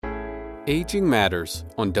Aging Matters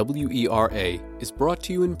on WERA is brought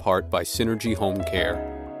to you in part by Synergy Home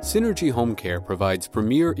Care. Synergy Home Care provides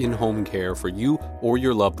premier in-home care for you or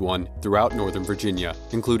your loved one throughout Northern Virginia,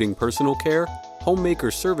 including personal care,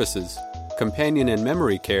 homemaker services, companion and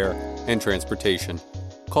memory care, and transportation.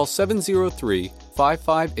 Call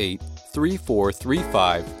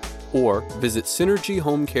 703-558-3435 or visit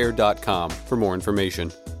synergyhomecare.com for more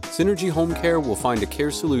information. Synergy Home Care will find a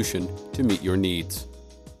care solution to meet your needs.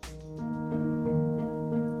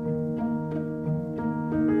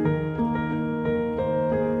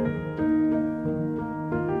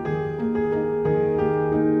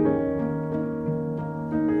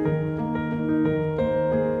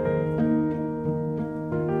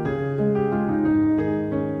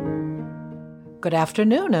 Good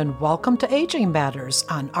afternoon and welcome to Aging Matters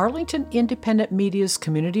on Arlington Independent Media's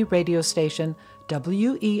community radio station,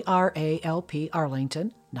 WERA-LP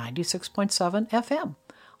Arlington, 96.7 FM.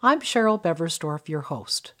 I'm Cheryl Beversdorf, your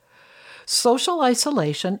host. Social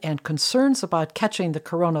isolation and concerns about catching the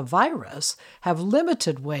coronavirus have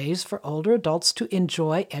limited ways for older adults to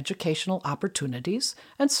enjoy educational opportunities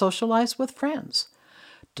and socialize with friends.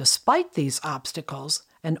 Despite these obstacles,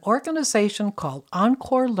 an organization called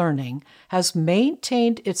Encore Learning has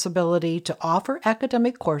maintained its ability to offer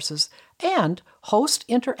academic courses and host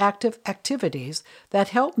interactive activities that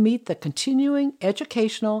help meet the continuing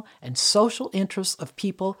educational and social interests of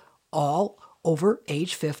people all over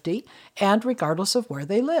age 50 and regardless of where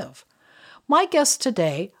they live. My guests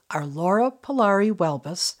today are Lora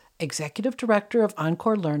Pollari-Welbes, Executive Director of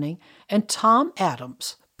Encore Learning, and Tom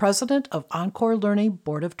Adams, President of Encore Learning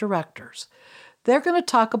Board of Directors. They're going to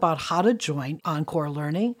talk about how to join Encore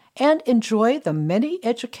Learning and enjoy the many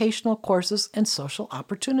educational courses and social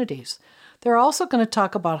opportunities. They're also going to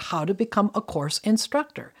talk about how to become a course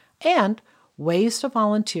instructor and ways to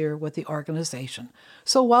volunteer with the organization.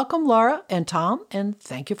 So welcome, Laura and Tom, and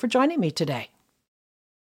thank you for joining me today.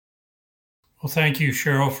 Well, thank you,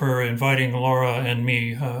 Cheryl, for inviting Laura and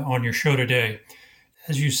me on your show today.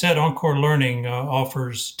 As you said, Encore Learning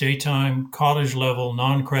offers daytime, college-level,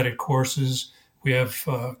 non-credit courses. We have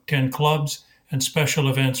 10 clubs and special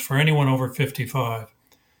events for anyone over 55.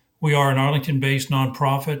 We are an Arlington-based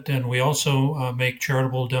nonprofit, and we also make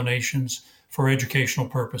charitable donations for educational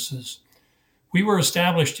purposes. We were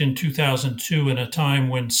established in 2002 in a time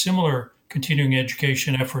when similar continuing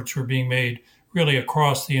education efforts were being made really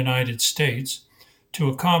across the United States to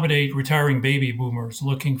accommodate retiring baby boomers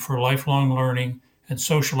looking for lifelong learning and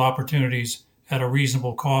social opportunities at a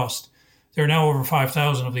reasonable cost. There are now over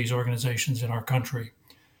 5,000 of these organizations in our country.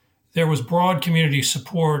 There was broad community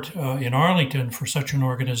support in Arlington for such an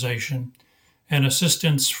organization and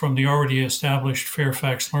assistance from the already established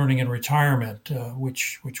Fairfax Learning and Retirement,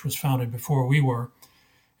 which was founded before we were.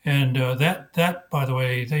 And that, by the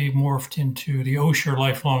way, they morphed into the Osher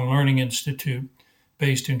Lifelong Learning Institute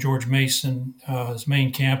based in George Mason's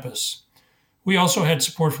main campus. We also had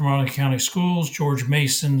support from Arlington County Schools, George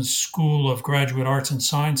Mason's School of Graduate Arts and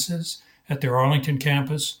Sciences at their Arlington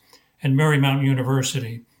campus, and Marymount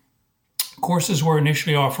University. Courses were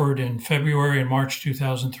initially offered in February and March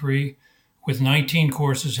 2003, with 19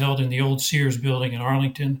 courses held in the old Sears building in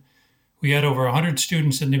Arlington. We had over 100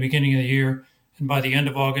 students in the beginning of the year, and by the end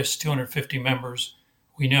of August, 250 members.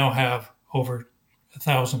 We now have over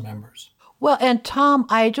 1,000 members. Well, and Tom,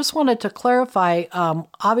 I just wanted to clarify,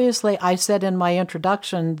 obviously I said in my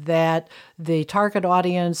introduction that the target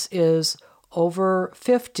audience is over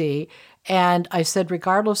 50, and I said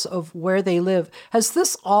regardless of where they live. Has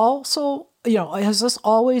this also, has this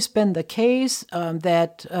always been the case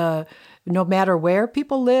that no matter where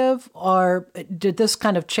people live, or did this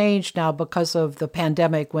kind of change now because of the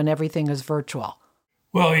pandemic when everything is virtual?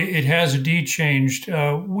 Well, it has indeed changed.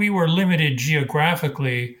 We were limited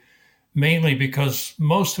geographically, mainly because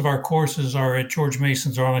most of our courses are at George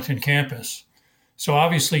Mason's Arlington campus. So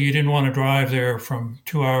obviously you didn't want to drive there from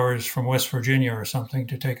 2 hours from West Virginia or something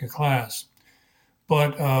to take a class.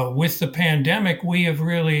 But with the pandemic, we have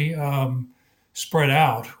really spread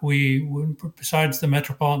out. We, besides the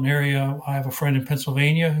metropolitan area, I have a friend in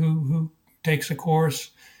Pennsylvania who takes a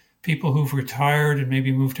course. People who've retired and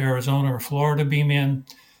maybe moved to Arizona or Florida beam in.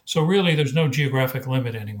 So really there's no geographic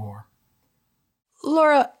limit anymore.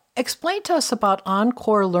 Laura, explain to us about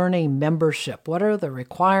Encore Learning membership. What are the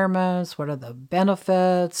requirements? What are the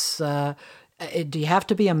benefits? Do you have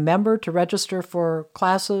to be a member to register for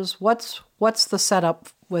classes? What's the setup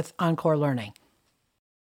with Encore Learning?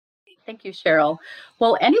 Thank you, Cheryl.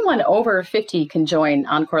 Well, anyone over 50 can join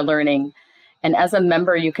Encore Learning. And as a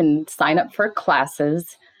member, you can sign up for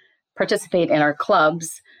classes, participate in our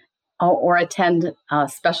clubs, or attend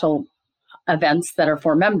special events that are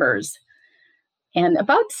for members. And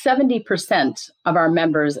about 70% of our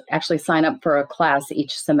members actually sign up for a class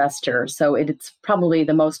each semester. So it's probably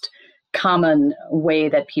the most common way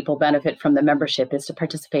that people benefit from the membership is to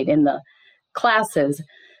participate in the classes.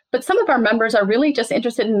 But some of our members are really just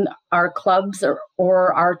interested in our clubs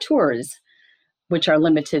or our tours, which are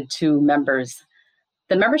limited to members.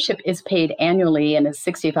 The membership is paid annually and is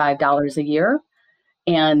 $65 a year.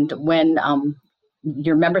 And when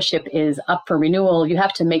your membership is up for renewal, you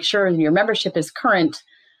have to make sure your membership is current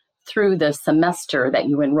through the semester that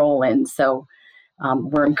you enroll in. So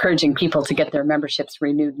we're encouraging people to get their memberships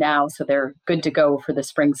renewed now so they're good to go for the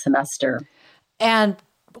spring semester. And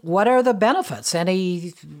what are the benefits?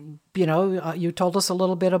 Any, you told us a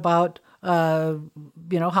little bit about, how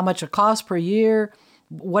much it costs per year.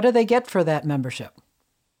 What do they get for that membership?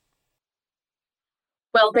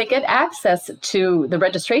 Well, they get access to the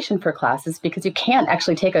registration for classes because you can't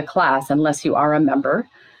actually take a class unless you are a member.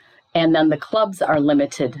 And then the clubs are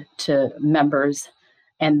limited to members.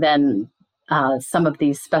 And then some of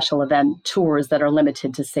these special event tours that are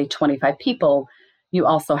limited to, say, 25 people, you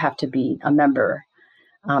also have to be a member.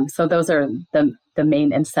 So those are the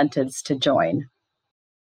main incentives to join.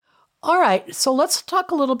 All right, so let's talk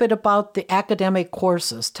a little bit about the academic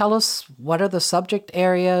courses. Tell us, what are the subject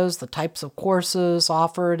areas, the types of courses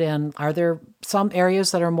offered, and are there some areas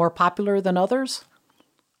that are more popular than others?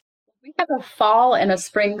 We have a fall and a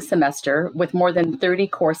spring semester with more than 30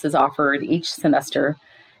 courses offered each semester,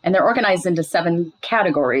 and they're organized into 7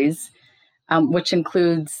 categories, which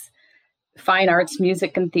includes fine arts,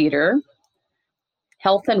 music and theater,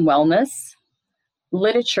 health and wellness,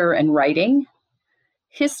 literature and writing,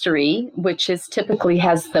 history, which typically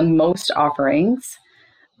has the most offerings,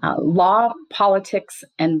 law, politics,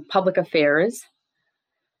 and public affairs,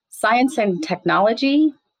 science and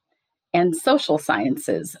technology, and social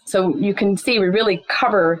sciences. So you can see we really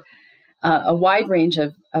cover a wide range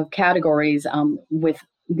of categories with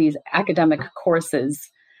these academic courses.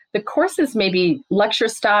 The courses may be lecture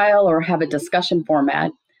style or have a discussion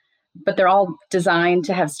format, but they're all designed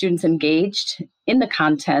to have students engaged in the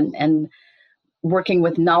content and working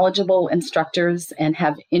with knowledgeable instructors and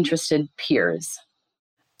have interested peers.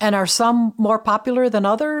 And are some more popular than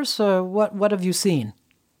others? What have you seen?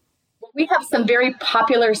 We have some very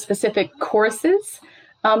popular specific courses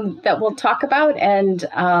that we'll talk about and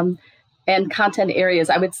content areas.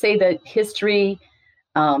 I would say that history,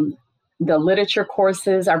 the literature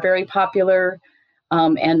courses are very popular.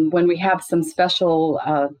 And when we have some special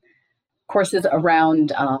courses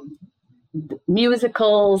around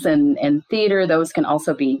musicals and theater, those can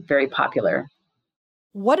also be very popular.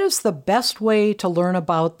 What is the best way to learn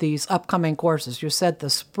about these upcoming courses? You said the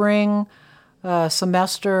spring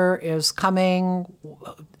semester is coming.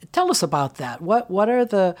 Tell us about that. What are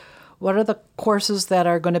the courses that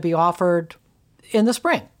are going to be offered in the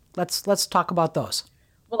spring? Let's talk about those.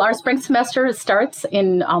 Well, our spring semester starts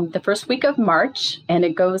in the first week of March, and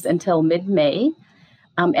it goes until mid-May.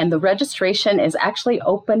 And the registration is actually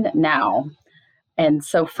open now. And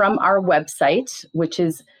so from our website, which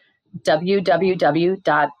is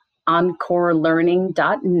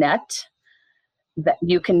www.encorelearning.net, that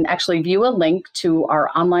you can actually view a link to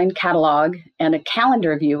our online catalog and a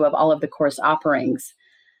calendar view of all of the course offerings.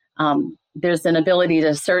 There's an ability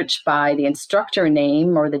to search by the instructor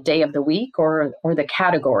name or the day of the week or the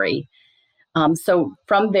category. So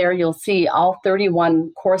from there, you'll see all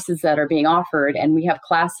 31 courses that are being offered, and we have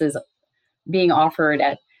classes being offered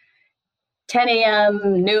at 10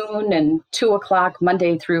 a.m., noon, and 2 o'clock,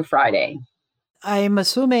 Monday through Friday. I'm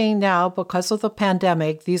assuming now, because of the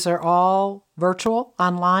pandemic, these are all virtual,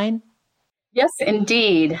 online? Yes,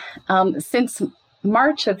 indeed. Since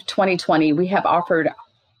March of 2020, we have offered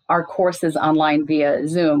our courses online via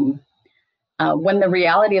Zoom. When the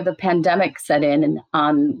reality of the pandemic set in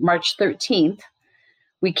on March 13th,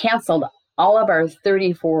 we canceled all of our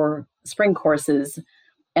 34 spring courses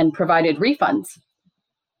and provided refunds.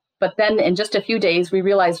 But then in just a few days, we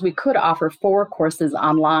realized we could offer 4 courses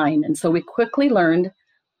online. And so we quickly learned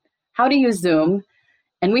how to use Zoom,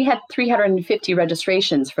 and we had 350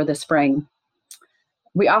 registrations for the spring.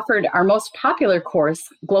 We offered our most popular course,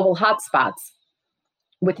 Global Hotspots,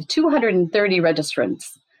 with 230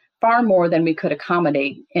 registrants, far more than we could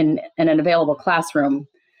accommodate in an available classroom.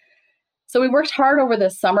 So we worked hard over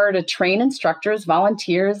the summer to train instructors,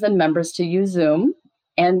 volunteers, and members to use Zoom.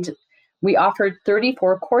 And we offered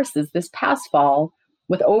 34 courses this past fall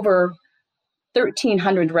with over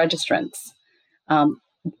 1,300 registrants.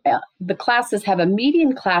 The classes have a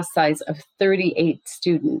median class size of 38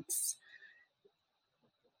 students.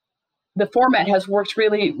 the format has worked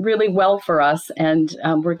really, really well for us, and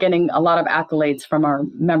we're getting a lot of accolades from our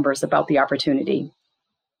members about the opportunity.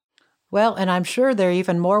 Well, and I'm sure they're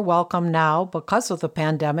even more welcome now because of the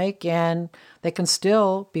pandemic, and they can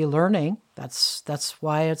still be learning. That's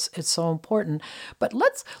why it's so important. But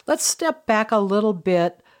let's step back a little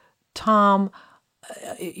bit. Tom,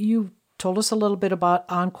 you told us a little bit about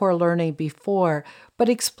Encore Learning before, but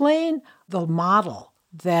explain the model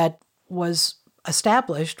that was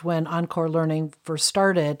established when Encore Learning first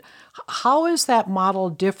started. How is that model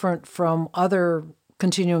different from other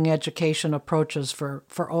continuing education approaches for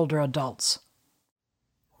older adults?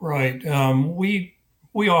 Right.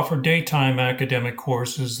 We offer daytime academic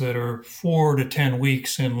courses that are 4 to 10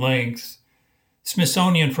 weeks in length.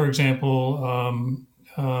 Smithsonian, for example,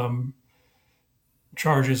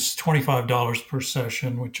 charges $25 per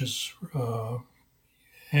session, which is but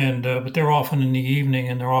they're often in the evening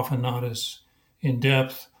and they're often not as in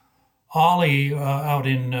depth. Ollie out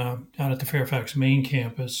at the Fairfax main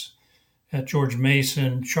campus at George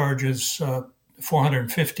Mason charges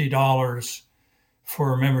 $450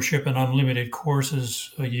 for membership and unlimited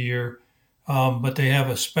courses a year, but they have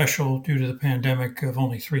a special due to the pandemic of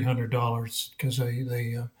only $300 because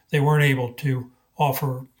they weren't able to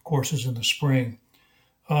offer courses in the spring.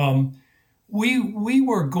 We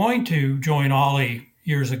were going to join Ollie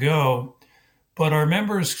years ago, but our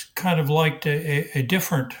members kind of liked a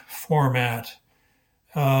different format,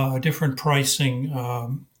 a different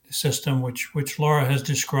pricing system, which Lora has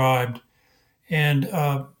described, and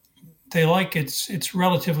they like it's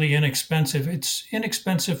relatively inexpensive. It's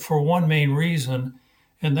inexpensive for one main reason,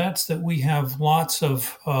 and that's that we have lots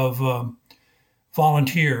of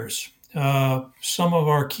volunteers. Some of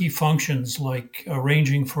our key functions, like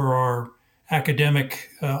arranging for our academic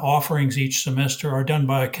offerings each semester, are done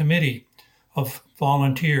by a committee of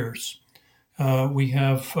volunteers. We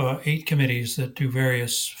have 8 committees that do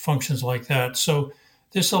various functions like that. So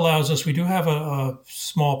this allows us, we do have a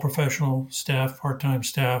small professional staff, part-time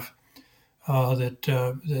staff,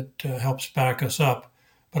 that helps back us up.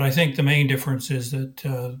 But I think the main difference is that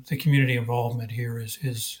the community involvement here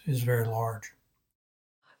is very large.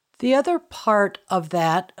 The other part of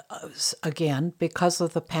that, again, because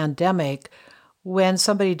of the pandemic, when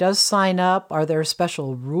somebody does sign up, are there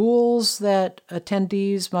special rules that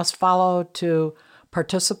attendees must follow to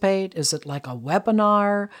participate? Is it like a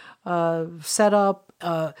webinar setup?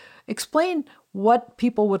 Explain what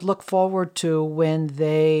people would look forward to when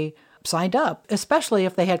they signed up, especially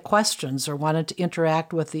if they had questions or wanted to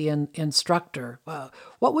interact with the instructor.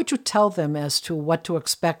 What would you tell them as to what to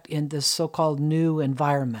expect in this so-called new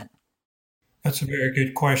environment? That's a very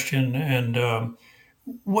good question. And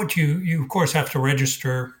what you of course have to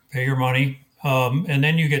register, pay your money, and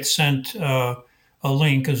then you get sent a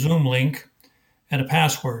link, a Zoom link, and a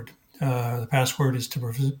password. The password is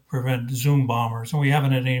to prevent Zoom bombers, and we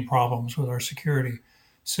haven't had any problems with our security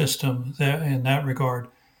system in that regard.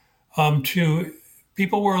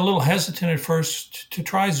 People were a little hesitant at first to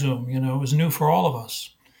try Zoom. It was new for all of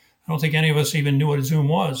us. I don't think any of us even knew what Zoom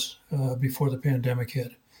was before the pandemic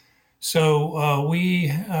hit. So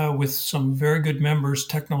we, with some very good members,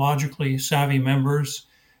 technologically savvy members,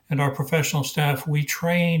 and our professional staff, we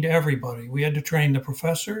trained everybody. We had to train the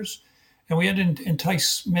professors, and we had to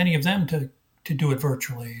entice many of them to do it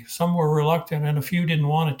virtually. Some were reluctant, and a few didn't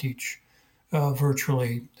want to teach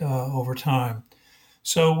virtually over time.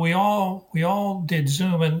 So we all did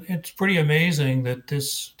Zoom, and it's pretty amazing that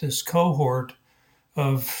this cohort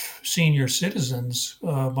of senior citizens,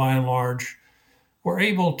 by and large, were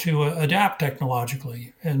able to adapt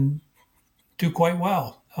technologically and do quite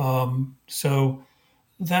well. So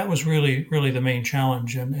that was really, really the main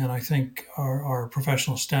challenge, and I think our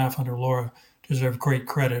professional staff under Lora deserve great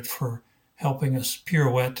credit for helping us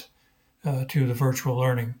pirouette to the virtual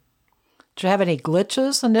learning. Did you have any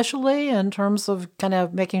glitches initially in terms of kind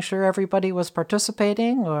of making sure everybody was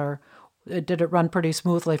participating, or did it run pretty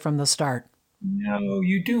smoothly from the start? No,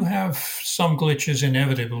 you do have some glitches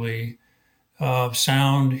inevitably.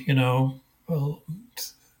 Sound,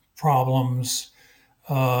 problems,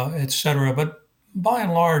 etc. But by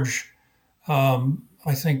and large,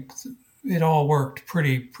 I think it all worked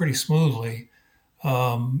pretty smoothly.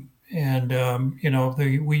 We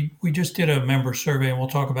just did a member survey, and we'll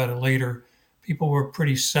talk about it later. People were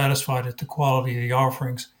pretty satisfied at the quality of the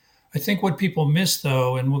offerings. I think what people miss,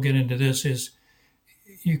 though, and we'll get into this, is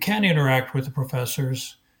you can interact with the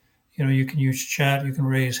professors. You can use chat, you can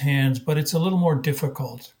raise hands, but it's a little more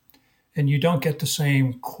difficult, and you don't get the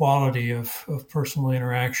same quality of personal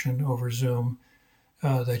interaction over Zoom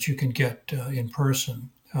that you can get in person.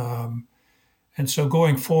 And so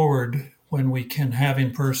going forward, when we can have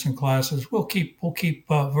in-person classes, we'll keep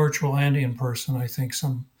virtual and in-person. I think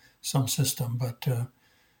some system, but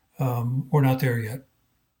we're not there yet.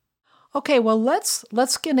 Okay, well, let's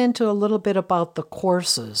get into a little bit about the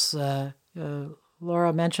courses.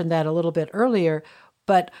 Lora mentioned that a little bit earlier,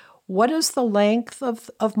 but what is the length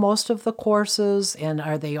of most of the courses, and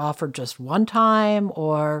are they offered just one time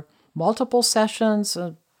or multiple sessions?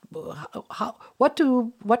 What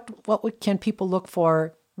can people look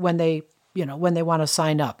for when they want to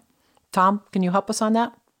sign up? Tom, can you help us on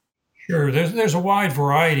that? Sure. There's a wide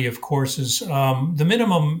variety of courses. The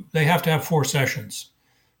minimum, they have to have 4 sessions,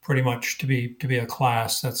 pretty much, to be a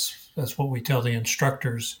class. That's what we tell the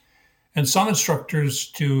instructors. And some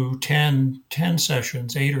instructors do 10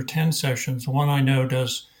 sessions, 8 or 10 sessions. One I know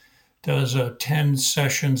does 10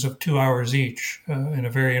 sessions of 2 hours each in a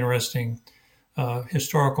very interesting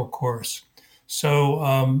historical course.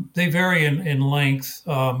 So they vary in length.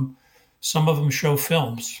 Some of them show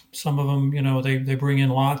films. Some of them, they bring in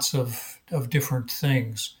lots of different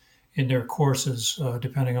things in their courses,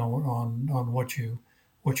 depending on what you're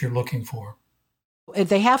looking for.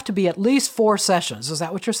 They have to be at least 4 sessions. Is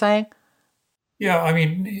that what you're saying? Yeah, I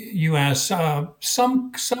mean, you asked.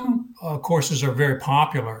 Some courses are very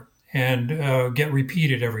popular and get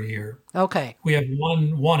repeated every year. Okay. We have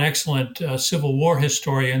one excellent Civil War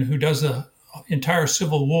historian who does the entire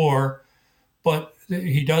Civil War, but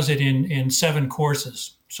he does it in 7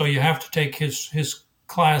 courses. So you have to take his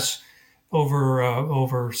class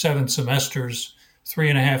over 7 semesters,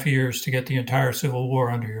 3.5 years to get the entire Civil War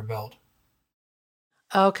under your belt.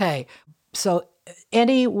 Okay. So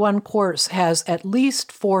any one course has at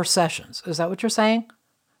least 4 sessions. Is that what you're saying?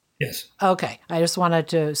 Yes. Okay. I just wanted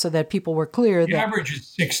to, so that people were clear. The average is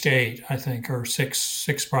 6 to 8, I think, or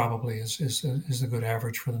six probably is the good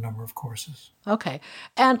average for the number of courses. Okay.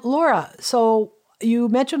 And Lora, so you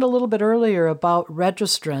mentioned a little bit earlier about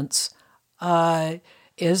registrants.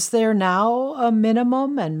 Is there now a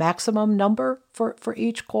minimum and maximum number for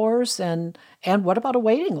each course? And what about a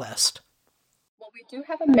waiting list? We do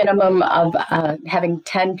have a minimum of having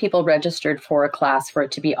 10 people registered for a class for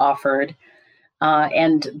it to be offered.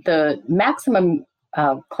 And the maximum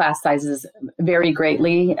class sizes vary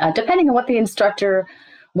greatly, depending on what the instructor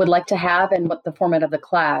would like to have and what the format of the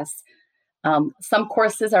class. Some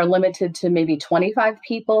courses are limited to maybe 25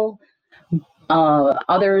 people,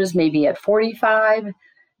 others maybe at 45.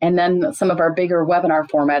 And then some of our bigger webinar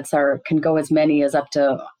formats can go as many as up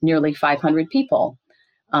to nearly 500 people.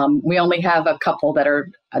 We only have a couple that are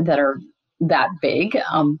that big,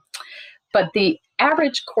 but the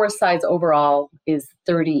average course size overall is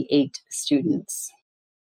 38 students.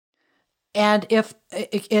 And if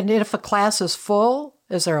a class is full,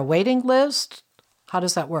 is there a waiting list? How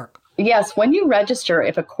does that work? Yes, when you register,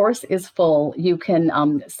 if a course is full, you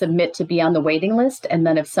can submit to be on the waiting list, and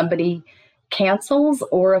then if somebody cancels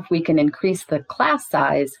or if we can increase the class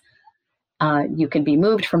size, you can be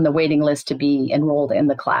moved from the waiting list to be enrolled in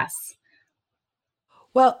the class.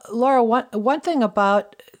 Well, Lora, one thing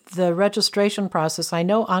about the registration process, I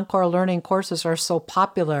know Encore Learning courses are so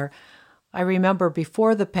popular. I remember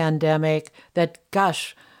before the pandemic that,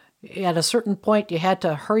 gosh, at a certain point you had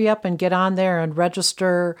to hurry up and get on there and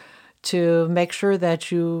register to make sure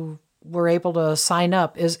that you were able to sign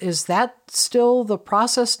up. Is that still the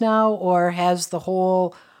process now, or has the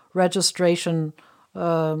whole registration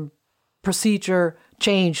procedure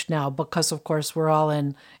changed now because, of course, we're all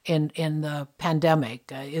in the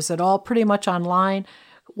pandemic? Is it all pretty much online?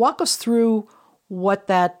 Walk us through what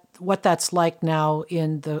that's like now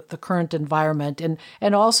in the current environment, and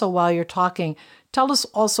also while you're talking, tell us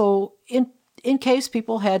also in case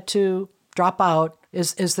people had to drop out,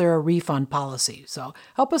 is there a refund policy? So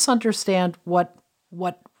help us understand what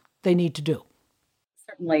they need to do.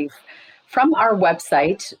 Certainly. From our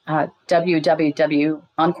website,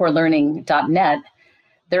 www.encorelearning.net,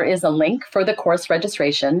 there is a link for the course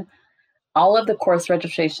registration. All of the course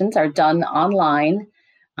registrations are done online.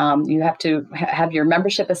 You have to have your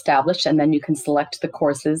membership established, and then you can select the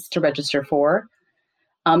courses to register for.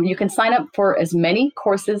 You can sign up for as many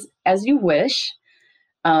courses as you wish.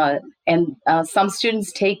 And some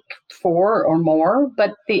students take 4 or more,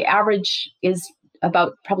 but the average is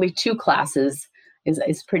about probably 2 classes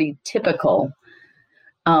is pretty typical.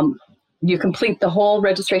 You complete the whole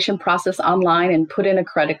registration process online and put in a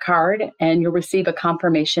credit card, and you'll receive a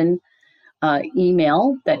confirmation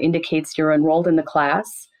email that indicates you're enrolled in the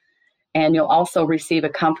class. And you'll also receive a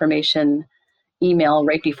confirmation email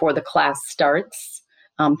right before the class starts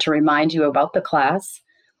to remind you about the class.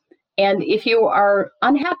 And if you are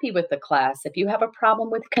unhappy with the class, if you have a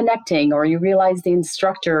problem with connecting, or you realize the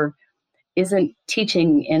instructor isn't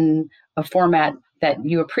teaching in a format that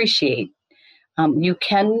you appreciate. You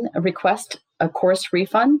can request a course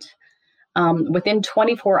refund within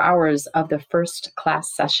 24 hours of the first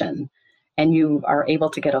class session, and you are able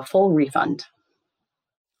to get a full refund.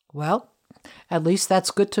 Well, at least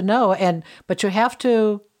that's good to know. But you have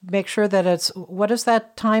to make sure that what is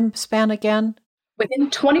that time span again? Within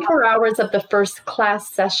 24 hours of the first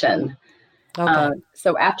class session. Okay.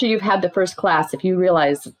 So after you've had the first class, if you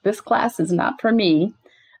realize this class is not for me,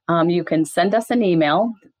 you can send us an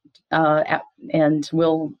email and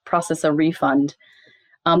we'll process a refund.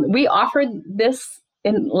 We offered this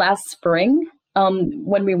in last spring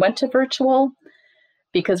when we went to virtual,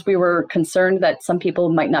 because we were concerned that some people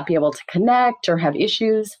might not be able to connect or have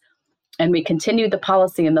issues. And we continued the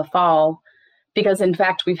policy in the fall because, in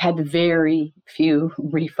fact, we've had very few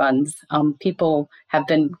refunds. People have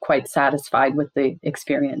been quite satisfied with the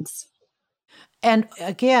experience. And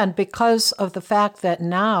again, because of the fact that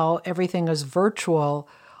now everything is virtual,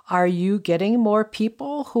 are you getting more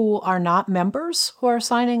people who are not members who are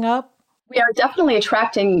signing up? We are definitely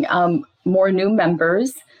attracting more new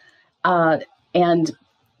members and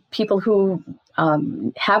people who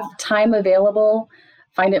have time available,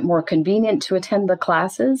 find it more convenient to attend the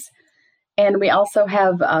classes. And we also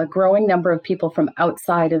have a growing number of people from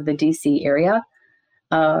outside of the DC area.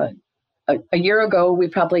 A year ago, we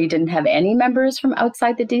probably didn't have any members from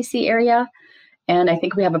outside the DC area. And I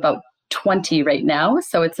think we have about 20 right now.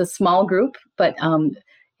 So it's a small group, but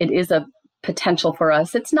it is a potential for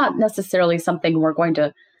us. It's not necessarily something we're going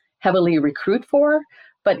to heavily recruit for,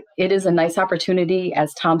 but it is a nice opportunity.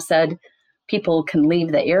 As Tom said, people can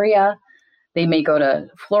leave the area. They may go to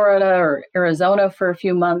Florida or Arizona for a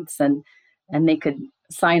few months, and they could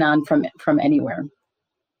sign on from anywhere.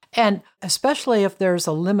 And especially if there's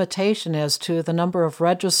a limitation as to the number of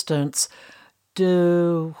registrants,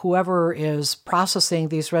 do whoever is processing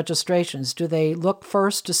these registrations, do they look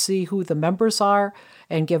first to see who the members are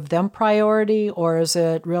and give them priority, or is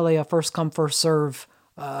it really a first come, first serve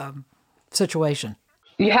situation?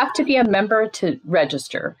 You have to be a member to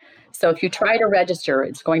register. So if you try to register,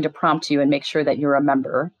 it's going to prompt you and make sure that you're a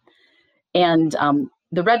member. And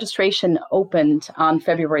the registration opened on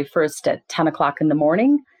February 1st at 10 o'clock in the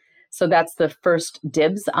morning. So that's the first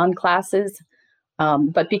dibs on classes.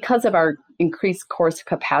 But because of our increased course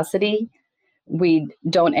capacity, we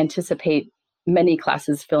don't anticipate many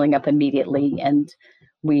classes filling up immediately. And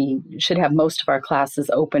we should have most of our classes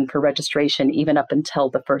open for registration even up until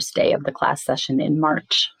the first day of the class session in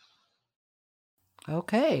March.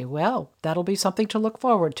 Okay, well, that'll be something to look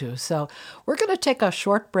forward to. So we're going to take a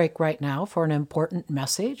short break right now for an important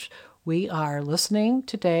message. We are listening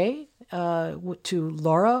today to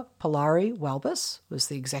Lora Pollari-Welbes, who is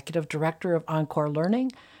the Executive Director of Encore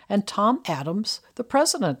Learning, and Tom Adams, the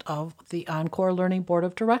President of the Encore Learning Board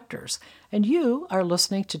of Directors. And you are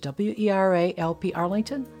listening to WERA LP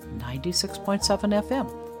Arlington, 96.7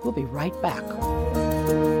 FM. We'll be right back.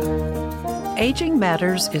 Aging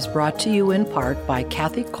Matters is brought to you in part by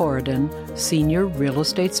Kathy Corridon, Senior Real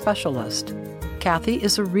Estate Specialist. Kathy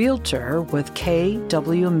is a realtor with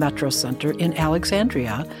KW Metro Center in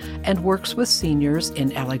Alexandria and works with seniors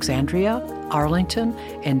in Alexandria, Arlington,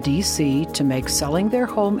 and DC to make selling their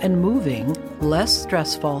home and moving less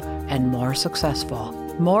stressful and more successful.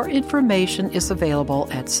 More information is available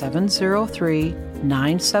at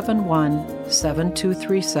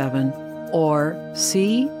 703-971-7237 or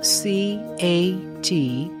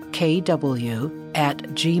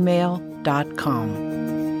ccatkw@gmail.com.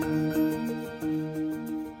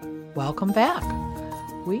 Welcome back.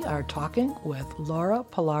 We are talking with Lora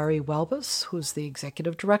Pollari-Welbes, who's the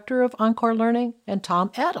Executive Director of Encore Learning, and Tom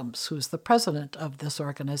Adams, who's the President of this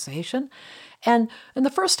organization. And in the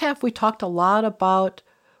first half, we talked a lot about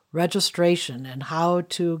registration and how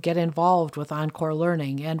to get involved with Encore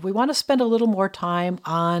Learning. And we want to spend a little more time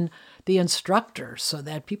on the instructors so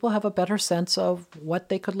that people have a better sense of what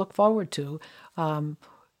they could look forward to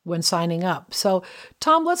when signing up. So,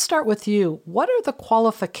 Tom, let's start with you. What are the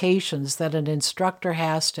qualifications that an instructor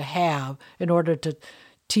has to have in order to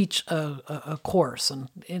teach a course?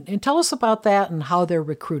 And tell us about that and how they're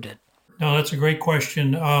recruited. No, that's a great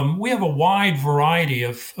question. We have a wide variety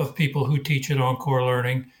of people who teach at Encore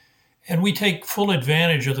Learning, and we take full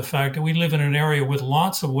advantage of the fact that we live in an area with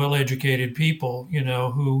lots of well-educated people,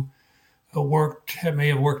 who may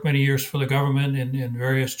have worked many years for the government in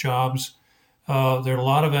various jobs. There are a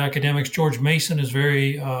lot of academics. George Mason is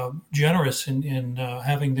very generous in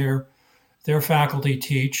having their faculty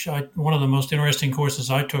teach. One of the most interesting courses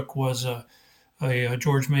I took was a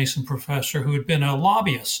George Mason professor who had been a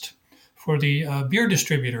lobbyist for the beer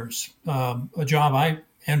distributors, a job I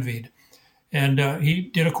envied. And he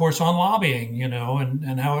did a course on lobbying,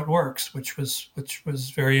 and how it works, which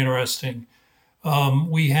was very interesting.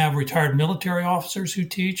 We have retired military officers who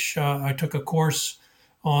teach. I took a course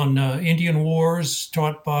on Indian Wars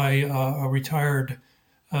taught by a retired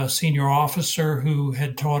senior officer who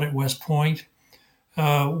had taught at West Point.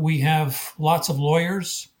 We have lots of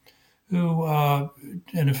lawyers who, and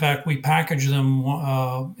in fact, we package them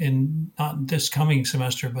in not this coming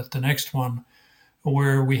semester, but the next one,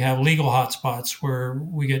 where we have legal hotspots, where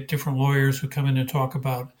we get different lawyers who come in and talk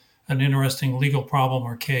about an interesting legal problem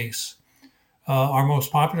or case. Our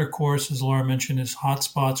most popular course, as Laura mentioned, is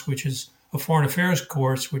Hotspots, which is a foreign affairs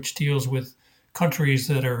course, which deals with countries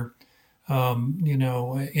that are, in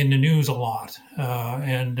the news a lot.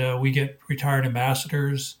 And we get retired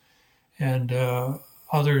ambassadors and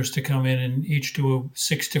others to come in and each do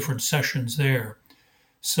 6 different sessions there.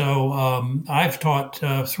 So I've taught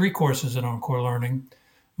 3 courses in Encore Learning.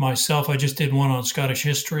 Myself, I just did one on Scottish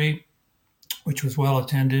history, which was well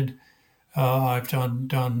attended. I've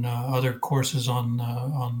done other courses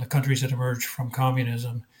on the countries that emerged from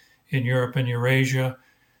communism in Europe and Eurasia.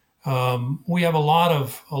 We have a lot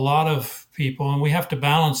of people, and we have to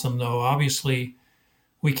balance them, though. Obviously,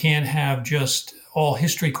 we can't have just all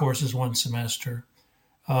history courses one semester.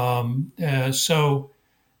 We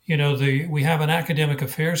have an academic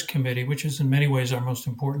affairs committee, which is in many ways our most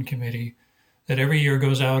important committee, that every year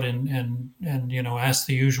goes out and asks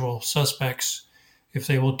the usual suspects if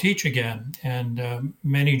they will teach again. And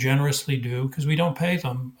many generously do, because we don't pay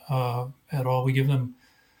them at all. We give them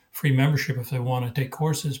free membership if they want to take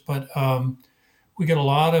courses. But we get a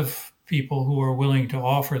lot of people who are willing to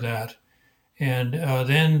offer that. And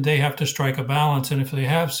then they have to strike a balance. And if they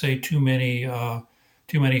have, say, too many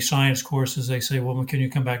science courses, they say, well, can you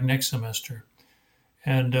come back next semester?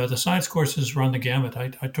 And the science courses run the gamut.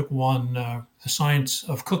 I took one, the science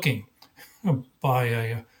of cooking, by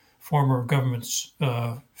a former government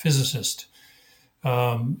physicist,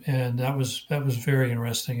 and that was very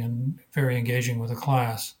interesting and very engaging with the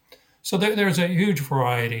class. So there's a huge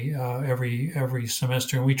variety every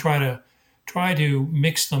semester, and we try to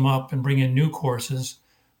mix them up and bring in new courses,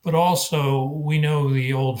 but also we know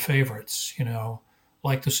the old favorites,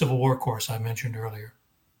 like the Civil War course I mentioned earlier.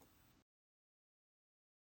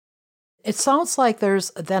 It sounds like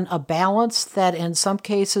there's then a balance that in some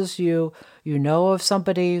cases you know of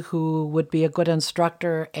somebody who would be a good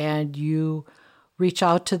instructor and you reach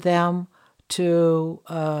out to them to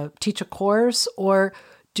teach a course, or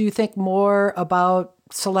do you think more about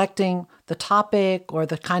selecting the topic or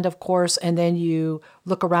the kind of course and then you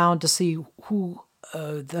look around to see who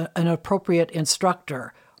an appropriate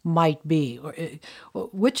instructor might be?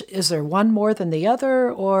 Which is there one more than the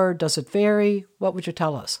other, or does it vary? What would you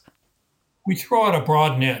tell us? We throw out a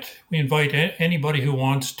broad net. We invite anybody who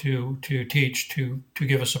wants to teach to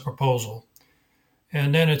give us a proposal.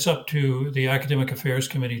 And then it's up to the Academic Affairs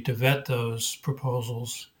Committee to vet those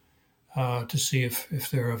proposals to see if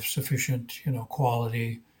they're of sufficient,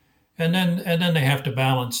 quality. And then they have to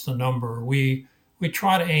balance the number. We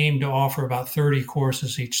try to aim to offer about 30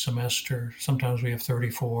 courses each semester. Sometimes we have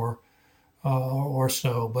 34 or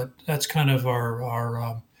so, but that's kind of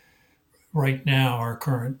our right now, our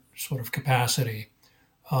current sort of capacity.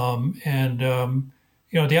 The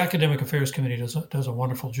Academic Affairs Committee does a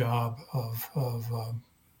wonderful job of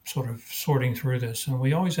sort of sorting through this. And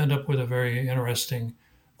we always end up with a very interesting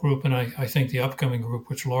group. And I think the upcoming group,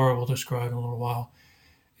 which Laura will describe in a little while,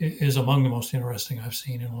 is among the most interesting I've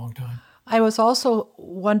seen in a long time. I was also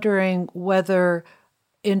wondering whether,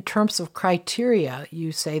 in terms of criteria,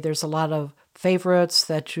 you say there's a lot of favorites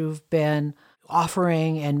that you've been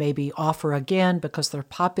offering and maybe offer again because they're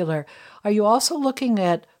popular. Are you also looking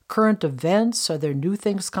at current events? Are there new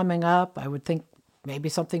things coming up? I would think maybe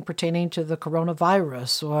something pertaining to the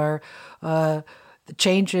coronavirus or the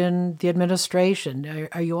change in the administration.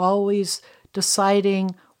 Are you always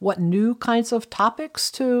deciding what new kinds of topics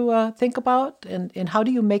to think about? And how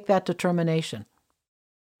do you make that determination?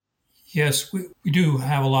 Yes, we do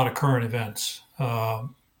have a lot of current events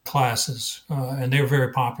classes, and they're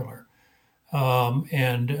very popular.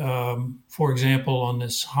 For example, on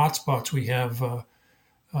this Hotspots, we have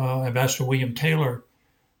Ambassador William Taylor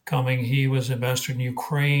coming. He was ambassador in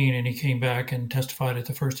Ukraine, and he came back and testified at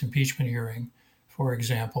the first impeachment hearing, for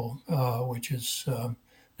example, which is,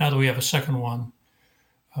 now that we have a second one,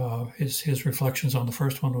 his reflections on the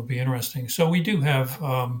first one will be interesting. So we do have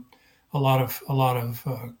a lot of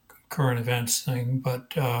current events thing,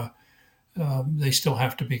 but they still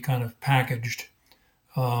have to be kind of packaged.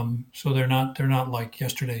 So they're not like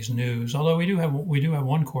yesterday's news. Although we do have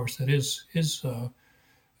one course that is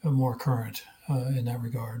more current. in that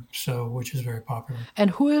regard. So, which is very popular.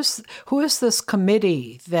 And who is this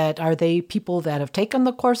committee? Are they people that have taken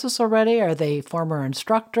the courses already? Are they former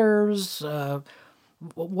instructors?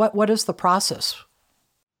 What is the process?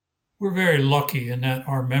 We're very lucky in that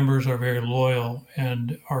our members are very loyal,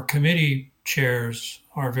 and our committee chairs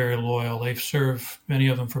are very loyal. They've served, many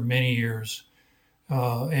of them, for many years.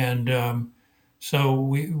 So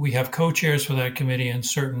we have co-chairs for that committee and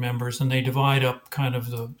certain members, and they divide up kind of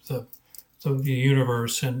the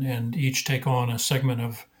universe and each take on a segment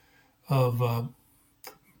of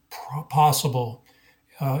possible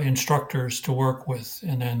instructors to work with,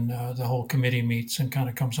 and then the whole committee meets and kind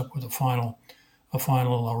of comes up with a final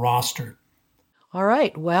roster. All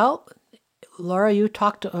right. Well, Lora, you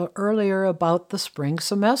talked earlier about the spring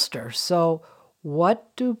semester. So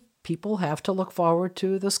what do people have to look forward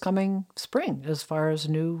to this coming spring as far as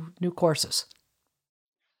new courses?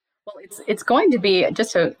 Well, it's going to be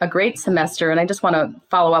just a great semester. And I just want to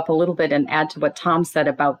follow up a little bit and add to what Tom said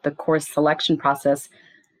about the course selection process.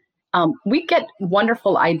 We get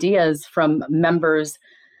wonderful ideas from members,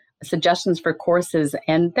 suggestions for courses,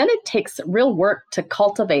 and then it takes real work to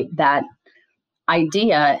cultivate that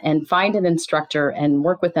idea and find an instructor and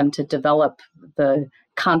work with them to develop the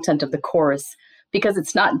content of the course, because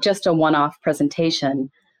it's not just a one-off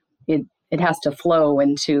presentation. It has to flow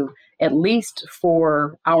into at least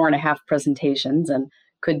 4 hour-and-a-half presentations, and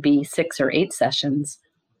could be 6 or 8 sessions.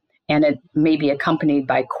 And it may be accompanied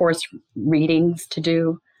by course readings to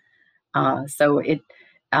do.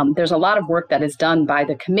 There's a lot of work that is done by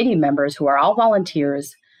the committee members, who are all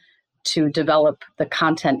volunteers, to develop the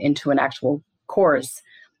content into an actual course.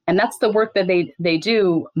 And that's the work that they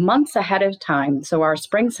do months ahead of time. So our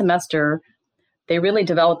spring semester, they really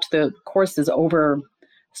developed the courses over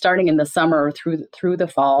starting in the summer through the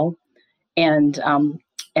fall. And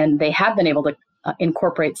they have been able to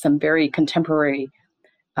incorporate some very contemporary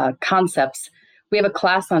concepts. We have a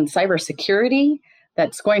class on cybersecurity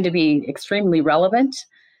that's going to be extremely relevant,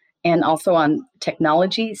 and also on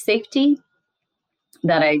technology safety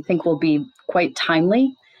that I think will be quite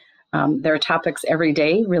timely. There are topics every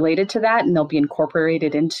day related to that, and they'll be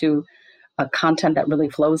incorporated into content that really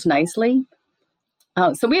flows nicely.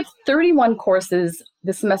 So we have 31 courses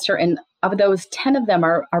this semester, and of those, 10 of them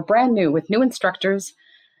are brand new, with new instructors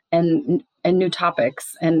and new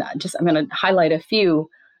topics. And I'm going to highlight a few.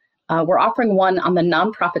 We're offering one on the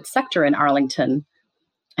nonprofit sector in Arlington,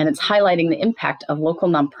 and it's highlighting the impact of local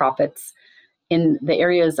nonprofits in the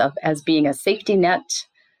areas of as being a safety net,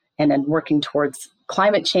 and then working towards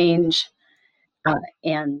climate change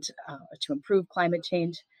and to improve climate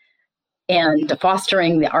change, and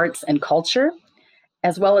fostering the arts and culture,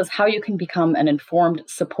 as well as how you can become an informed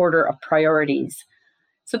supporter of priorities.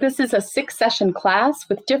 So this is a 6-session class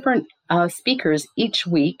with different speakers each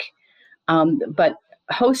week, but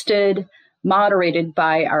hosted, moderated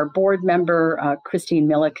by our board member, Christine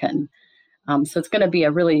Milliken. So it's going to be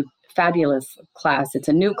a really fabulous class. It's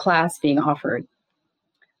a new class being offered.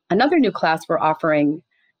 Another new class we're offering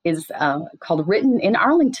is called Written in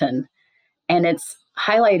Arlington, and it's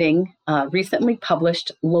highlighting recently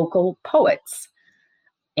published local poets.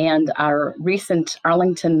 And our recent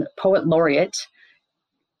Arlington Poet Laureate,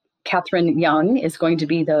 Catherine Young, is going to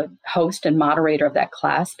be the host and moderator of that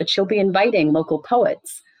class, but she'll be inviting local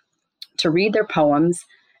poets to read their poems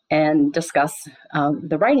and discuss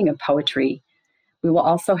the writing of poetry. We will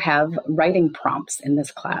also have writing prompts in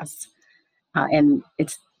this class. And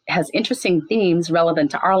it has interesting themes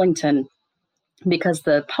relevant to Arlington, because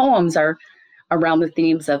the poems are around the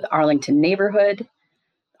themes of Arlington neighborhood,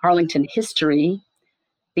 Arlington history,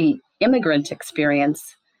 the immigrant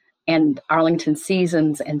experience, and Arlington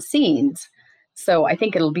seasons and scenes. So I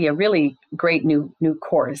think it'll be a really great new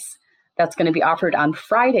course that's going to be offered on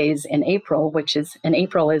Fridays in April,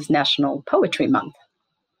 April is National Poetry Month.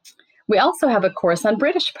 We also have a course on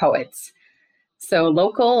British poets, so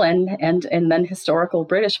local and then historical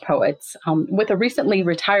British poets, with a recently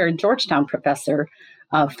retired Georgetown professor,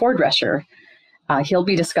 Fordresher. He'll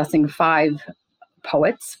be discussing 5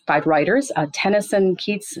 poets, 5 writers, Tennyson,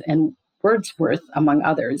 Keats, and Wordsworth, among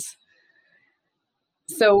others.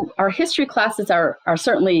 So our history classes are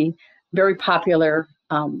certainly very popular,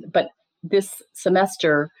 but this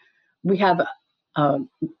semester we have a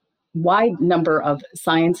wide number of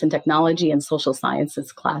science and technology and social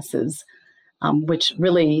sciences classes, which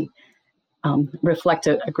really reflect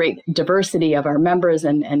a great diversity of our members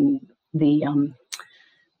and the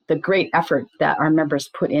great effort that our members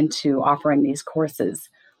put into offering these courses.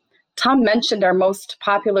 Tom mentioned our most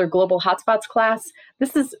popular Global Hotspots class.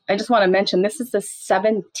 I just want to mention, this is the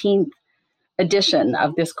 17th edition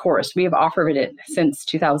of this course. We have offered it since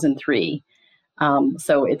 2003.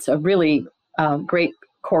 So it's a really great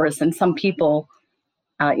course, and some people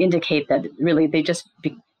indicate that really they just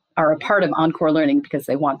are a part of Encore Learning because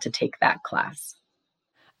they want to take that class.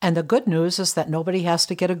 And the good news is that nobody has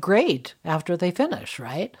to get a grade after they finish,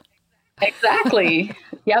 right? Exactly.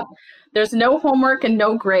 Yep. There's no homework and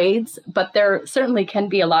no grades, but there certainly can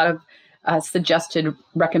be a lot of suggested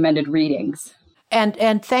recommended readings.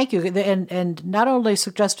 And thank you. And not only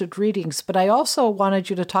suggested readings, but I also wanted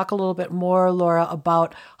you to talk a little bit more, Lora,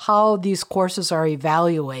 about how these courses are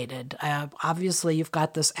evaluated. Obviously, you've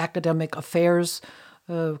got this academic affairs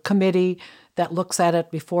committee that looks at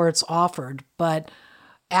it before it's offered, but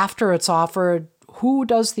after it's offered, who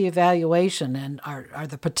does the evaluation? And are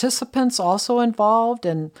the participants also involved?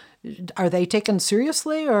 And are they taken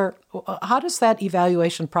seriously? Or how does that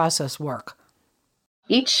evaluation process work?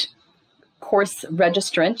 Each course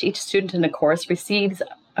registrant, each student in a course receives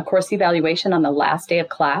a course evaluation on the last day of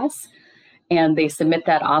class, and they submit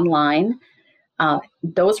that online.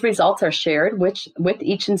 Those results are shared with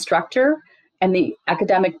each instructor, and the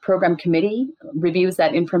academic program committee reviews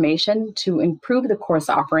that information to improve the course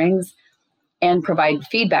offerings and provide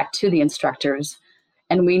feedback to the instructors.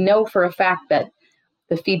 And we know for a fact that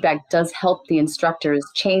the feedback does help the instructors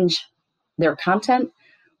change their content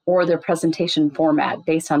or their presentation format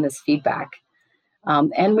based on this feedback.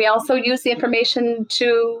 And we also use the information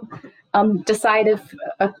to decide if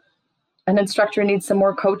an instructor needs some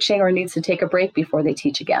more coaching or needs to take a break before they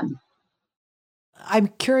teach again. I'm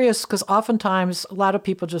curious because oftentimes a lot of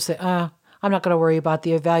people just say, I'm not going to worry about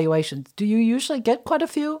the evaluations. Do you usually get quite a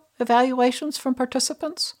few evaluations from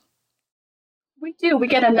participants? We do. We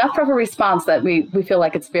get enough of a response that we feel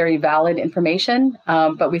like it's very valid information,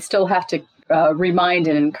 but we still have to remind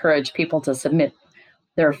and encourage people to submit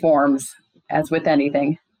their forms, as with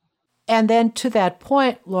anything. And then to that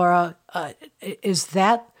point, Lora, is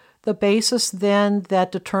that the basis then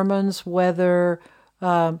that determines whether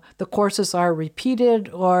the courses are repeated,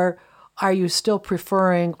 or are you still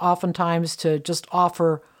preferring oftentimes to just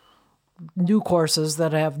offer new courses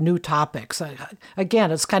that have new topics?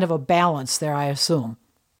 Again, it's kind of a balance there, I assume.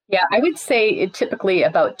 Yeah, I would say typically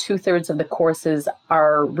about 2/3 of the courses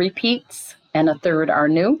are repeats and a third are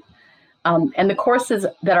new. And the courses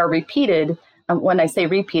that are repeated, when I say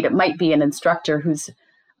repeat, it might be an instructor who's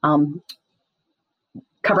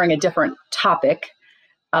covering a different topic,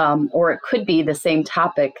 or it could be the same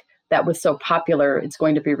topic that was so popular, it's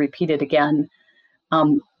going to be repeated again.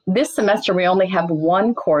 This semester, we only have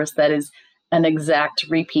one course that is an exact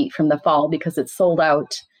repeat from the fall because it's sold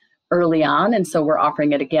out early on, and so we're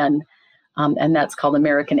offering it again, and that's called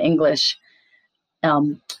American English.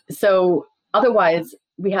 So otherwise,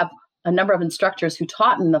 we have a number of instructors who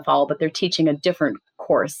taught in the fall, but they're teaching a different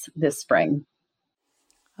course this spring.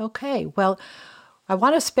 Okay, well, I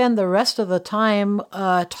want to spend the rest of the time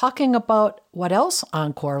talking about what else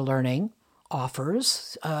Encore Learning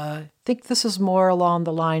offers. I think this is more along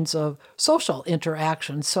the lines of social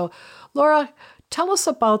interaction. So, Lora, tell us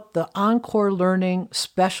about the Encore Learning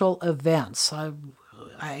special events.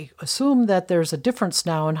 I assume that there's a difference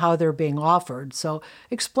now in how they're being offered. So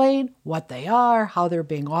explain what they are, how they're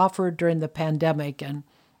being offered during the pandemic, and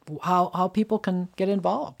how people can get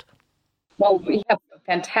involved. Well, we have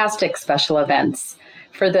fantastic special events.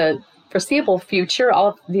 For the foreseeable future, all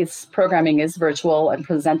of this programming is virtual and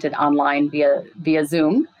presented online via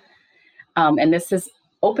Zoom. And this has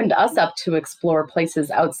opened us up to explore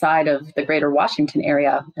places outside of the greater Washington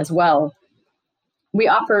area as well. We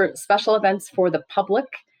offer special events for the public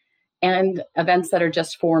and events that are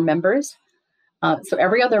just for members. So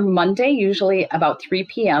every other Monday, usually about 3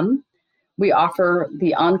 p.m., we offer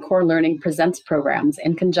the Encore Learning Presents programs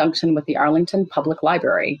in conjunction with the Arlington Public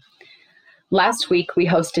Library. Last week, we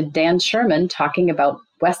hosted Dan Sherman talking about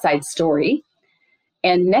West Side Story.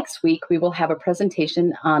 And next week, we will have a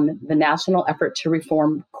presentation on the national effort to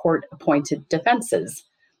reform court-appointed defenses.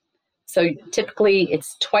 So typically,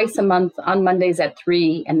 it's twice a month on Mondays at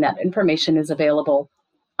 3, and that information is available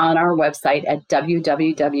on our website at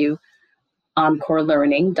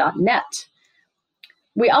www.encorelearning.net.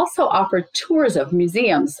 We also offer tours of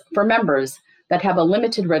museums for members that have a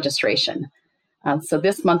limited registration. So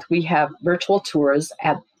this month we have virtual tours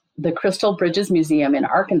at the Crystal Bridges Museum in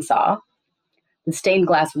Arkansas, the stained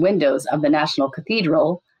glass windows of the National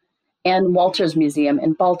Cathedral, and Walters Museum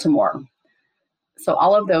in Baltimore. So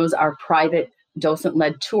all of those are private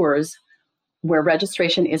docent-led tours where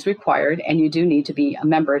registration is required, and you do need to be a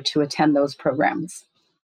member to attend those programs.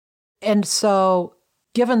 And so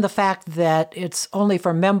given the fact that it's only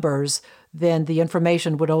for members, then the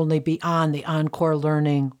information would only be on the Encore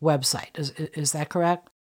Learning website. Is that correct?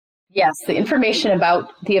 Yes, the information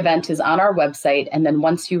about the event is on our website, and then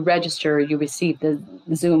once you register, you receive the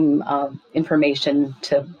Zoom information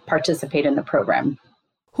to participate in the program.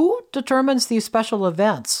 Who determines these special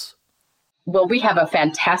events? Well, we have a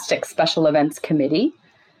fantastic special events committee,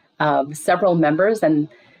 several members, and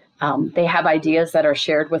they have ideas that are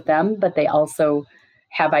shared with them, but they also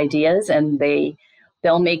have ideas, and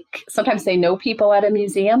they'll make, sometimes they know people at a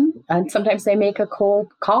museum, and sometimes they make a cold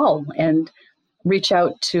call and reach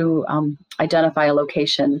out to identify a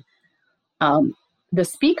location. The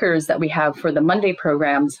speakers that we have for the Monday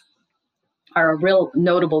programs are a real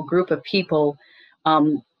notable group of people.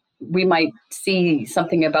 We might see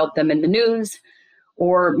something about them in the news,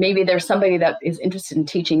 or maybe there's somebody that is interested in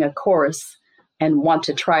teaching a course and want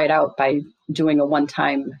to try it out by doing a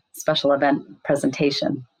one-time special event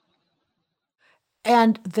presentation.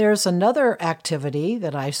 And there's another activity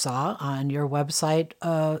that I saw on your website,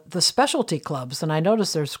 the specialty clubs, and I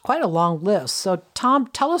noticed there's quite a long list. So, Tom,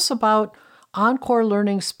 tell us about Encore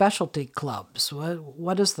Learning specialty clubs.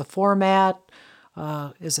 What is the format?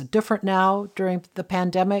 Is it different now during the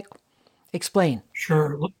pandemic? Explain.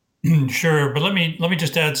 Sure. Sure, but let me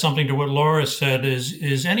just add something to what Lora said.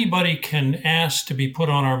 Is anybody can ask to be put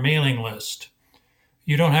on our mailing list.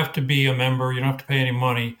 You don't have to be a member. You don't have to pay any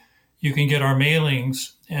money. You can get our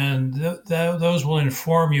mailings, and those will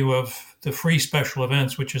inform you of the free special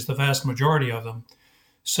events, which is the vast majority of them.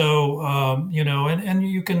 So, and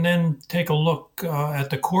you can then take a look at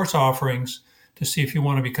the course offerings to see if you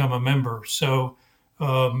want to become a member. So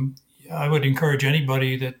I would encourage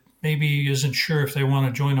anybody that maybe isn't sure if they want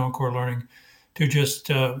to join Encore Learning to just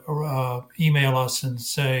email us and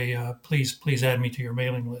say, please add me to your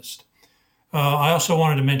mailing list. I also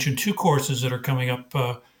wanted to mention 2 courses that are coming up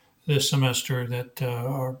this semester that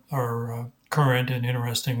are current and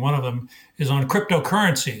interesting. One of them is on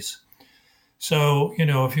cryptocurrencies. So,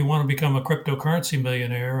 if you want to become a cryptocurrency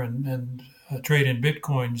millionaire and trade in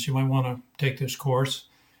Bitcoins, you might want to take this course.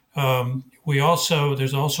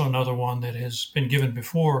 There's also another one that has been given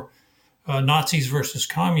before, Nazis versus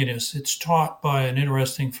Communists. It's taught by an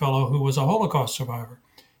interesting fellow who was a Holocaust survivor.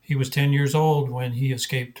 He was 10 years old when he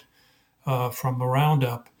escaped from the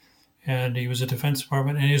roundup, and he was a Defense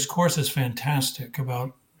Department. And his course is fantastic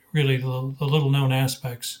about really the little-known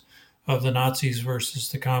aspects of the Nazis versus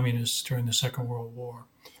the Communists during the Second World War.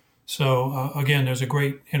 So again, there's a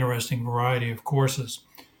great, interesting variety of courses.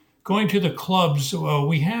 Going to the clubs,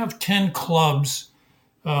 we have 10 clubs.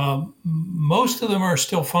 Most of them are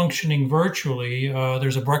still functioning virtually.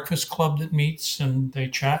 There's a breakfast club that meets and they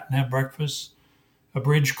chat and have breakfast. A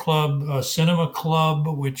bridge club, a cinema club,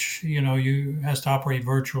 which you has to operate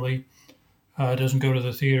virtually. It doesn't go to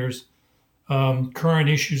the theaters. Current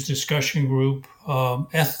issues discussion group.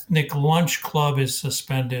 Ethnic lunch club is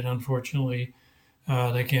suspended, unfortunately.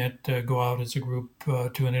 They can't go out as a group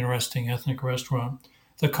to an interesting ethnic restaurant.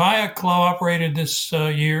 The kayak club operated this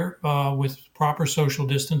year with proper social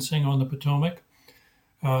distancing on the Potomac.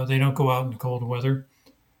 They don't go out in cold weather.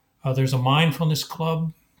 There's a mindfulness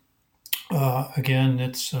club. Again,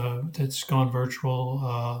 it's gone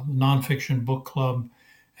virtual. Nonfiction book club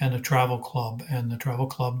and a travel club. And the travel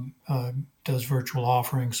club does virtual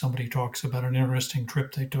offerings. Somebody talks about an interesting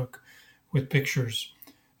trip they took with pictures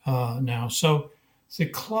now. So the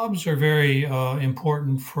clubs are very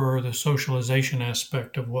important for the socialization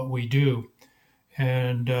aspect of what we do,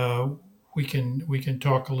 and we can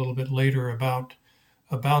talk a little bit later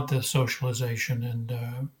about the socialization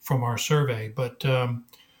and from our survey. But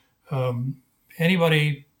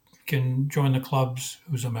anybody can join the clubs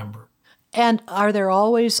who's a member. And are there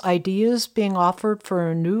always ideas being offered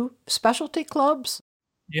for new specialty clubs?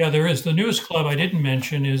 Yeah, there is. The newest club I didn't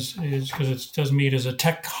mention is because it does meet as a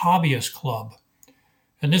tech hobbyist club.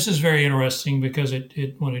 And this is very interesting because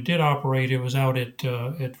it when it did operate, it was out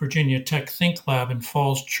at Virginia Tech Think Lab in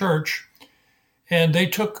Falls Church, and they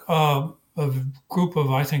took a group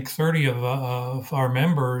of, I think, 30 of our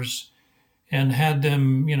members and had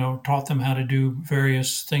them, taught them how to do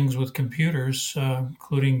various things with computers,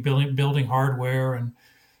 including building hardware and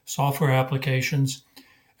software applications.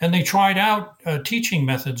 And they tried out teaching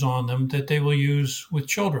methods on them that they will use with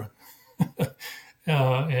children.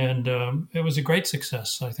 And it was a great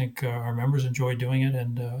success. I think our members enjoyed doing it,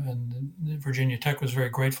 and Virginia Tech was very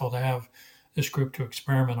grateful to have this group to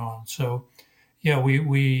experiment on. So, yeah,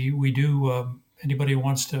 we do. Anybody who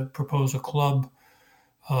wants to propose a club,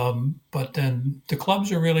 but then the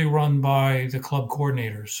clubs are really run by the club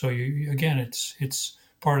coordinators. So it's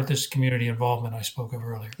part of this community involvement I spoke of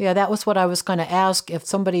earlier. Yeah, that was what I was going to ask. If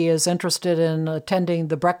somebody is interested in attending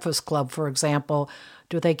the Breakfast Club, for example,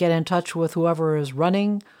 do they get in touch with whoever is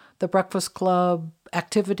running the Breakfast Club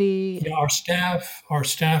activity? Yeah, our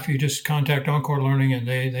staff, you just contact Encore Learning and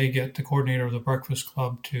they get the coordinator of the Breakfast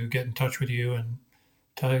Club to get in touch with you and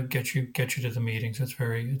to get you to the meetings. It's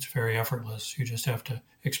very effortless. You just have to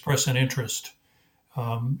express an interest,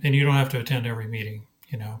 and you don't have to attend every meeting.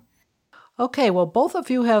 Okay, well, both of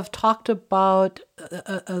you have talked about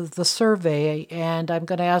the survey, and I'm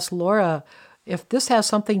going to ask Lora if this has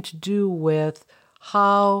something to do with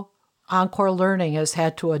how Encore Learning has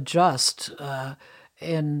had to adjust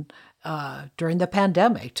during the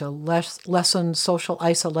pandemic to lessen social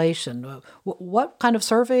isolation. What kind of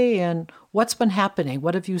survey and what's been happening?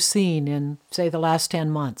 What have you seen in, say, the last 10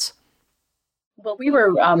 months? Well, we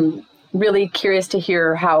were really curious to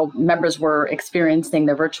hear how members were experiencing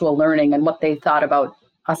the virtual learning and what they thought about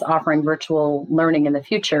us offering virtual learning in the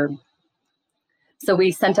future. So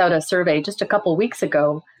we sent out a survey just a couple weeks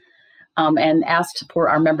ago and asked for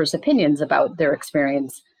our members' opinions about their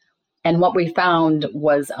experience. And what we found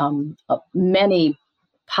was many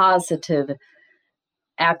positive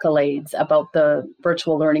accolades about the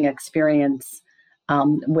virtual learning experience,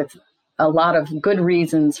 with a lot of good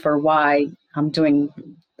reasons for why doing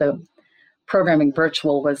the programming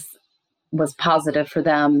virtual was positive for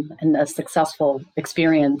them and a successful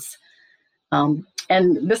experience. And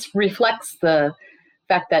this reflects the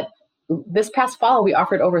fact that this past fall, we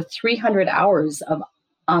offered over 300 hours of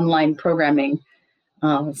online programming.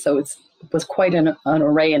 So it was quite an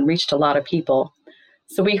array and reached a lot of people.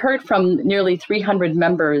 So we heard from nearly 300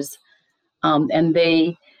 members, and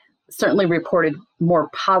they certainly reported more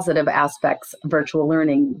positive aspects of virtual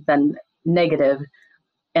learning than negative.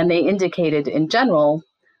 And they indicated in general,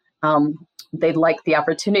 they'd like the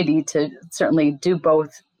opportunity to certainly do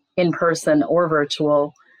both in person or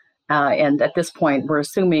virtual. And at this point, we're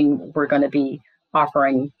assuming we're going to be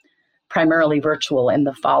offering primarily virtual in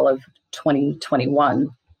the fall of 2021.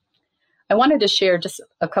 I wanted to share just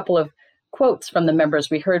a couple of quotes from the members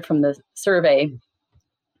we heard from the survey.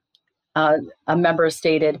 A member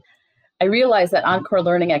stated, "I realized that Encore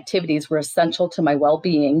Learning activities were essential to my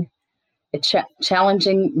well-being,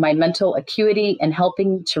 challenging my mental acuity and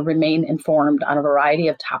helping to remain informed on a variety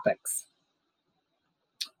of topics."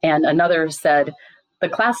 And another said, "The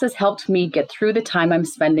classes helped me get through the time I'm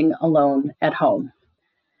spending alone at home."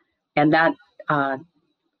 And that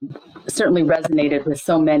certainly resonated with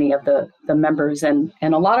so many of the members. And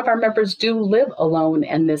a lot of our members do live alone,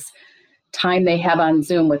 and this time they have on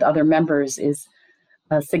Zoom with other members is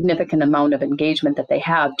a significant amount of engagement that they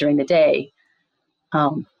have during the day.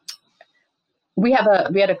 We had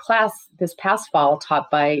a class this past fall taught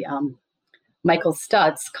by Michael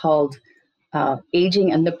Stutz called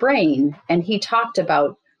Aging and the Brain, and he talked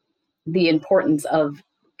about the importance of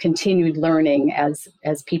continued learning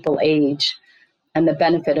as people age and the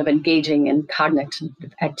benefit of engaging in cognitive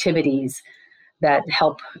activities that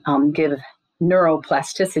help give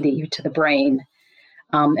neuroplasticity to the brain.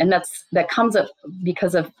 And that comes up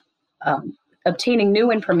because of obtaining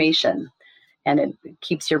new information, and it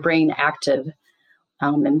keeps your brain active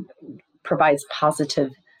and provides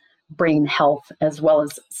positive brain health as well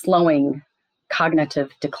as slowing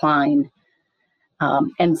cognitive decline.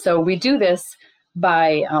 And so we do this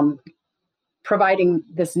by providing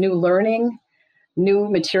this new learning, new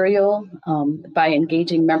material, by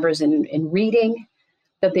engaging members in reading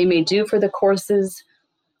that they may do for the courses,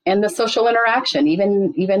 and the social interaction,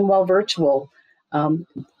 even while virtual.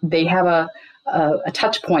 They have a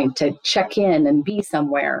touch point to check in and be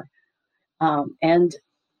somewhere. And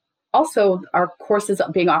also our courses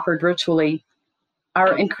being offered virtually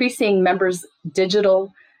are increasing members'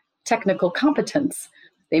 digital technical competence.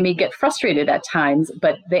 They may get frustrated at times,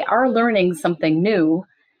 but they are learning something new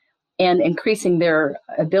and increasing their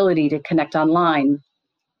ability to connect online.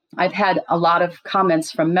 I've had a lot of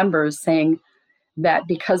comments from members saying that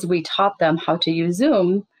because we taught them how to use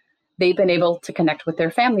Zoom, they've been able to connect with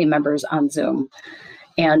their family members on Zoom.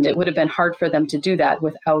 And it would have been hard for them to do that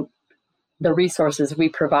without the resources we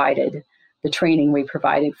provided, the training we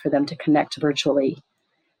provided for them to connect virtually.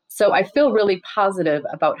 So I feel really positive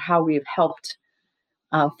about how we've helped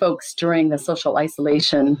folks during the social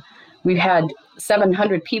isolation. We've had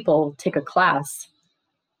 700 people take a class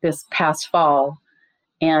this past fall,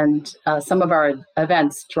 and some of our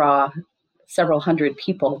events draw several hundred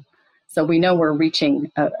people. So we know we're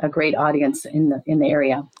reaching a great audience in the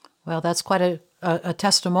area. Well, that's quite a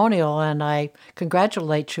testimonial, and I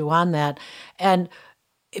congratulate you on that. And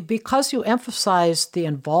because you emphasize the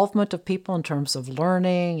involvement of people in terms of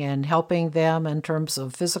learning and helping them in terms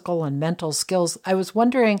of physical and mental skills, I was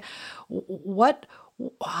wondering what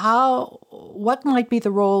what might be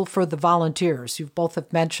the role for the volunteers? You both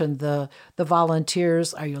have mentioned the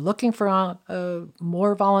volunteers. Are you looking for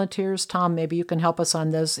more volunteers? Tom, maybe you can help us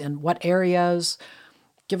on this. In what areas?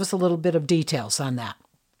 Give us a little bit of details on that.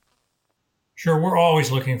 Sure, we're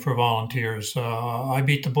always looking for volunteers. I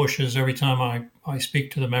beat the bushes every time I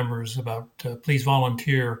speak to the members about please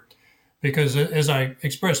volunteer, because as I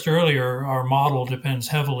expressed earlier, our model depends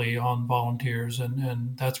heavily on volunteers,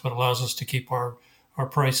 and that's what allows us to keep our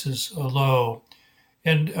prices low.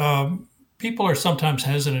 And people are sometimes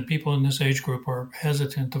hesitant. People in this age group are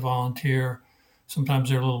hesitant to volunteer. Sometimes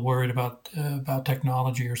they're a little worried about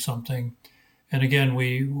technology or something. And again,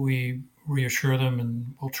 we reassure them,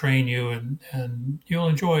 and we'll train you, and you'll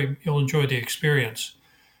enjoy the experience.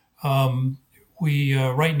 We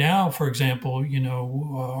right now, for example,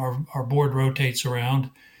 our board rotates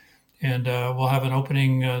around, and we'll have an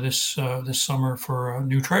opening this summer for a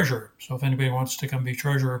new treasurer. So if anybody wants to come be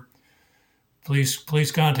treasurer,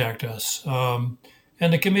 please contact us. And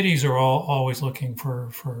the committees are always looking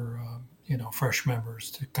for fresh members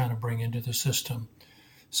to kind of bring into the system.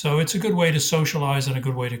 So it's a good way to socialize and a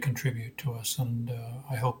good way to contribute to us. And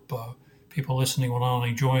I hope people listening will not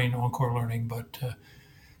only join Encore Learning, but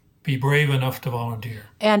be brave enough to volunteer.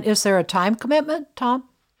 And is there a time commitment, Tom?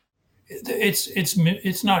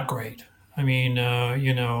 It's not great. I mean,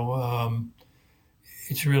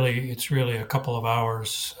 it's really a couple of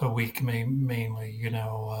hours a week mainly.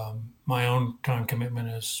 My own time commitment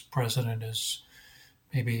as president is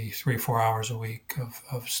maybe 3 or 4 hours a week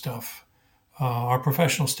of stuff. Our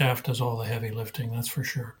professional staff does all the heavy lifting, that's for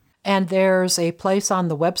sure. And there's a place on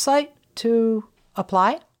the website to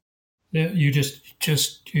apply? Yeah, you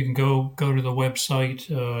can go to the website.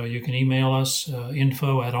 You can email us,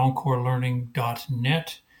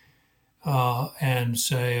 info@encorelearning.net, and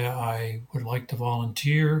say, I would like to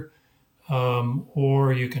volunteer.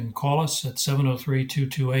 Or you can call us at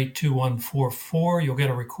 703-228-2144. You'll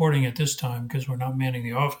get a recording at this time because we're not manning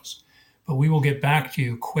the office. But we will get back to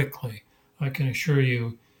you quickly. I can assure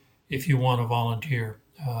you, if you want to volunteer.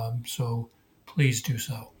 So please do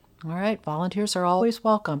so. All right. Volunteers are always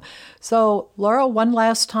welcome. So, Lora, one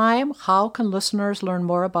last time, how can listeners learn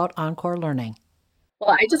more about Encore Learning?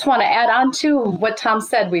 Well, I just want to add on to what Tom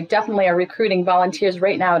said. We definitely are recruiting volunteers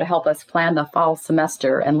right now to help us plan the fall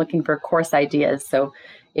semester and looking for course ideas. So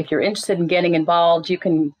if you're interested in getting involved, you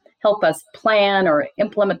can help us plan or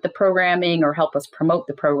implement the programming or help us promote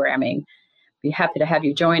the programming. Be happy to have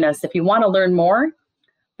you join us. If you want to learn more,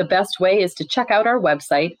 the best way is to check out our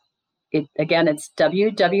website. It's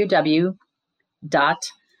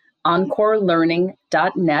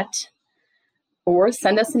www.encorelearning.net, or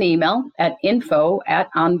send us an email at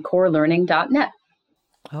info@encorelearning.net.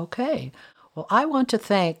 Okay. Well, I want to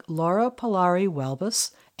thank Lora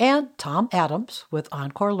Pollari-Welbes and Tom Adams with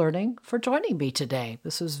Encore Learning for joining me today.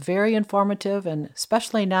 This is very informative, and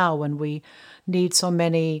especially now when we need so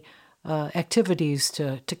many activities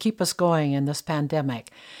to keep us going in this pandemic.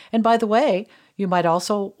 And by the way, you might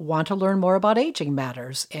also want to learn more about Aging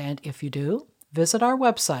Matters. And if you do, visit our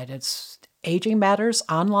website. It's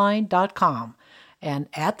agingmattersonline.com. And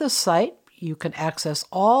at the site, you can access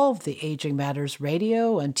all of the Aging Matters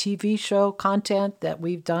radio and TV show content that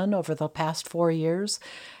we've done over the past 4 years.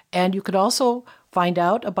 And you could also find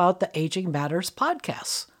out about the Aging Matters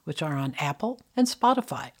podcasts, which are on Apple and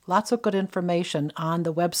Spotify. Lots of good information on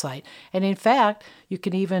the website. And in fact, you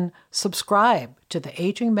can even subscribe to the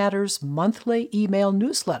Aging Matters monthly email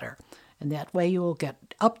newsletter. And that way you will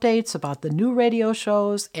get updates about the new radio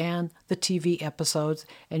shows and the TV episodes.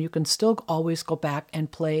 And you can still always go back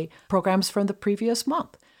and play programs from the previous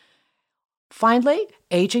month. Finally,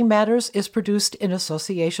 Aging Matters is produced in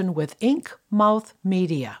association with Ink Mouth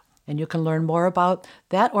Media. And you can learn more about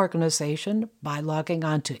that organization by logging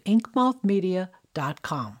on to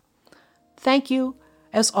inkmouthmedia.com. Thank you,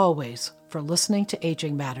 as always, for listening to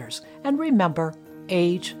Aging Matters. And remember,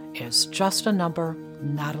 age is just a number,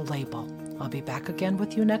 not a label. I'll be back again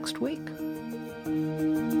with you next week.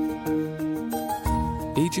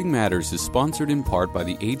 Aging Matters is sponsored in part by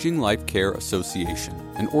the Aging Life Care Association,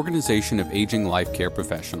 an organization of aging life care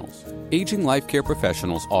professionals. Aging life care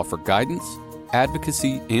professionals offer guidance,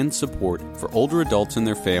 advocacy, and support for older adults and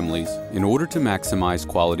their families in order to maximize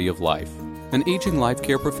quality of life. An aging life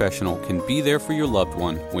care professional can be there for your loved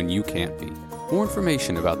one when you can't be. More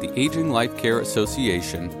information about the Aging Life Care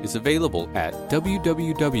Association is available at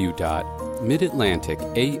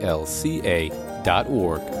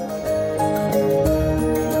www.midatlanticalca.org.